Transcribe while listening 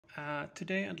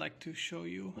Today I'd like to show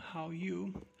you how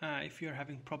you, if you're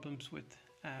having problems with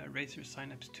Razer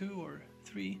Synapse 2 or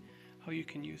 3, how you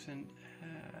can use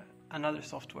another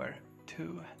software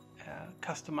to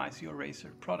customize your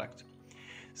Razer product.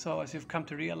 So as you've come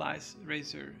to realize,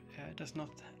 Razer does not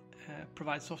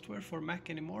provide software for Mac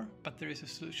anymore, but there is a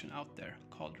solution out there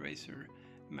called Razer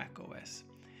macOS.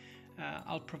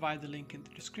 I'll provide the link in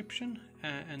the description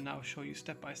and now show you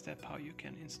step by step how you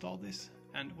can install this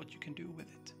and what you can do with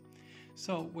it.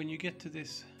 So when you get to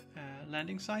this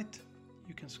landing site,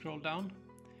 you can scroll down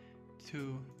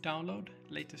to download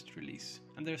latest release,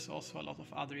 and there's also a lot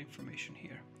of other information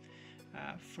here.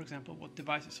 For example, what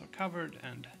devices are covered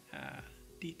and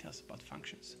details about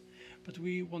functions. But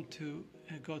we want to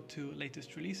go to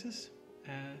latest releases,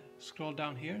 scroll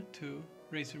down here to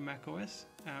Razer macOS.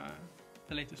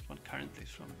 The latest one currently is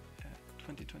from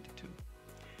 2022.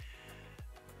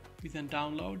 We then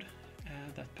download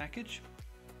that package,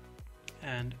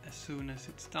 and as soon as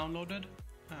it's downloaded,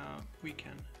 we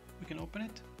can open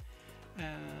it,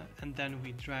 and then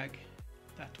we drag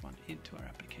that one into our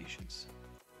applications.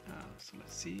 So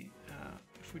let's see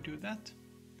if we do that.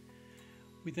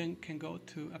 We then can go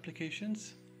to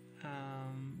applications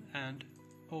and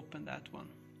open that one.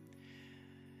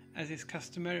 As is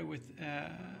customary with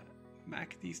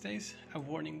Mac these days, a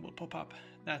warning will pop up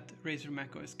that Razer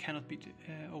macOS cannot be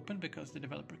opened because the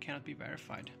developer cannot be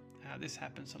verified. This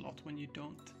happens a lot when you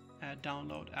don't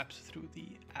download apps through the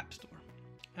App Store.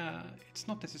 It's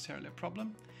not necessarily a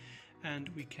problem, and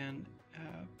we can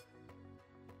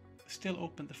still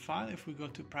open the file if we go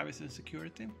to privacy and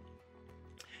security.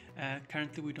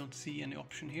 Currently we don't see any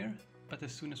option here, but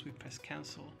as soon as we press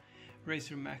cancel,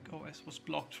 Razer macOS was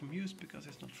blocked from use because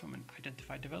it's not from an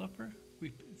identified developer.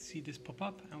 We see this pop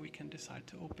up and we can decide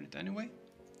to open it anyway.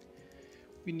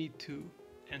 We need to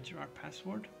enter our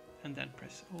password and then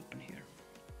press open here.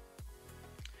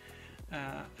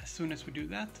 As soon as we do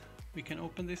that, we can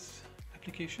open this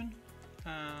application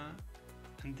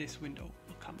and this window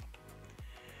will come up.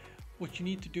 What you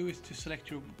need to do is to select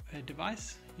your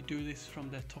device. You do this from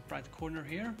the top right corner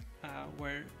here,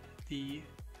 where the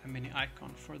mini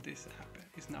icon for this app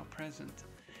is now present.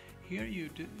 Here you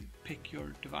pick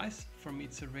your device. For me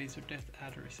it's a Razer Death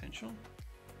Adder Essential.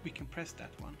 We can press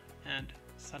that one and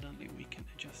suddenly we can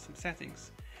adjust some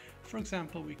settings. For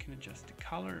example, we can adjust the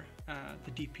color,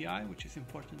 the DPI, which is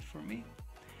important for me,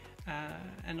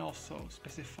 and also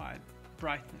specify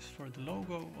brightness for the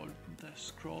logo or the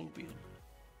scroll wheel.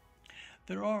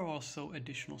 There are also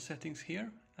additional settings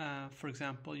here. For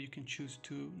example, you can choose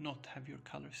to not have your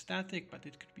color static, but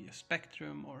it could be a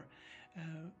spectrum or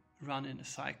run in a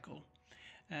cycle.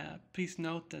 Please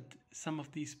note that some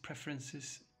of these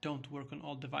preferences don't work on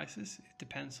all devices. It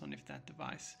depends on if that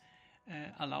device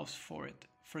allows for it.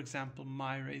 For example,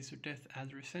 my Razer Death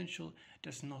Adder Essential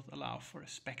does not allow for a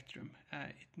spectrum.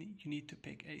 You need to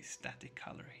pick a static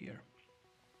color here.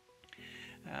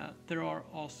 There are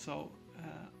also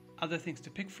other things to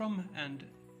pick from, and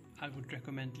I would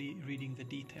recommend reading the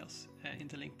details in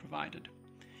the link provided.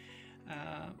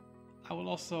 I will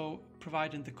also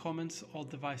provide in the comments all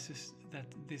devices that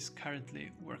this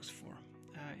currently works for.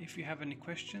 If you have any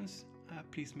questions,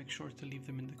 please make sure to leave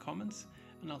them in the comments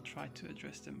and I'll try to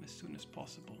address them as soon as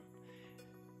possible.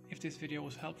 If this video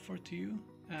was helpful to you,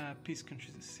 please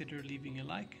consider leaving a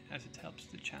like, as it helps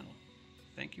the channel.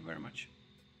 Thank you very much.